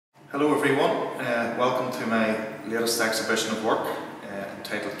Hello everyone, welcome to my latest exhibition of work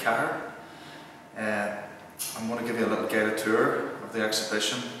entitled Ceathair. I'm going to give you a little guided tour of the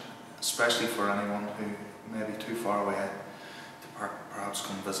exhibition, especially for anyone who may be too far away to perhaps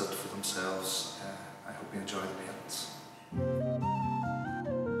come visit for themselves. I hope you enjoy the paintings.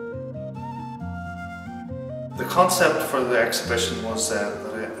 The concept for the exhibition was that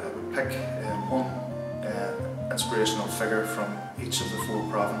I would pick one inspirational figure from each of the 4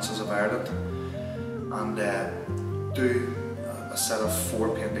 provinces of Ireland and do a set of 4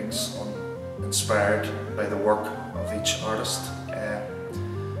 paintings inspired by the work of each artist.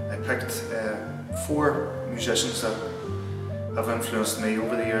 I picked 4 musicians that have influenced me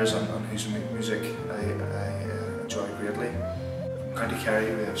over the years and whose music I enjoy greatly. From County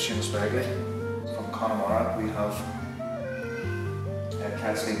Kerry we have Seamus Begley. From Connemara we have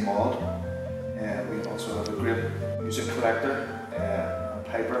Kesley Maud. We also have a great music collector and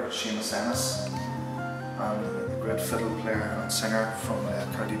piper, Seamus Ennis, and a great fiddle player and singer from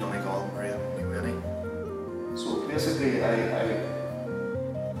County Donegal, Maria Mulroney. So basically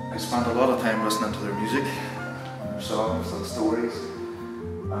I spent a lot of time listening to their music, and their songs and stories,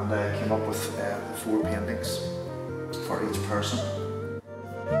 and I came up with the 4 paintings for each person.